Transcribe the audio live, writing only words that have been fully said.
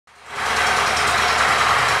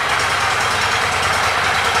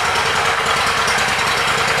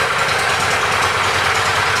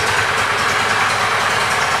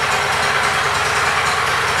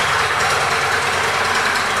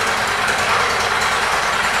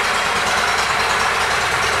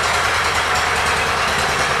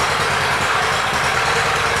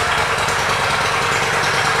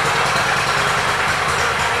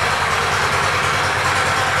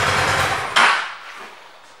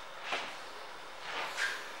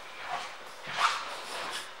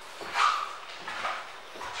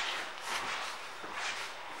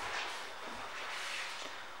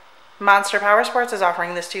Monster Powersports is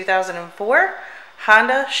offering this 2004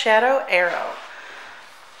 Honda Shadow Aero.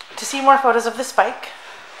 To see more photos of this bike,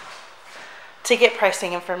 to get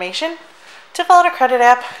pricing information, to fill out a credit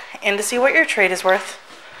app, and to see what your trade is worth,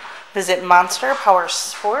 visit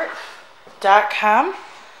monsterpowersport.com.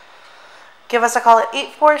 Give us a call at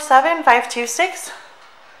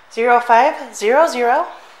 847-526-0500.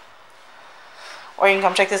 Or you can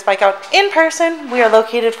come check this bike out in person. We are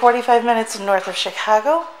located 45 minutes north of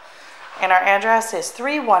Chicago. And our address is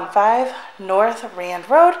 315 North Rand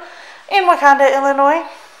Road in Wauconda, Illinois.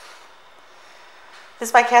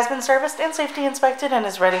 This bike has been serviced and safety inspected and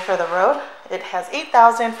is ready for the road. It has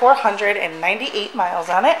 8,498 miles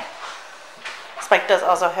on it. This bike does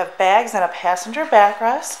also have bags and a passenger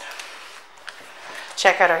backrest.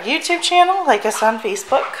 Check out our YouTube channel, like us on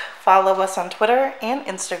Facebook, follow us on Twitter and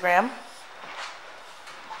Instagram.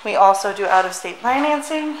 We also do out-of-state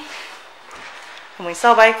financing, and we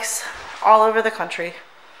sell bikes all over the country.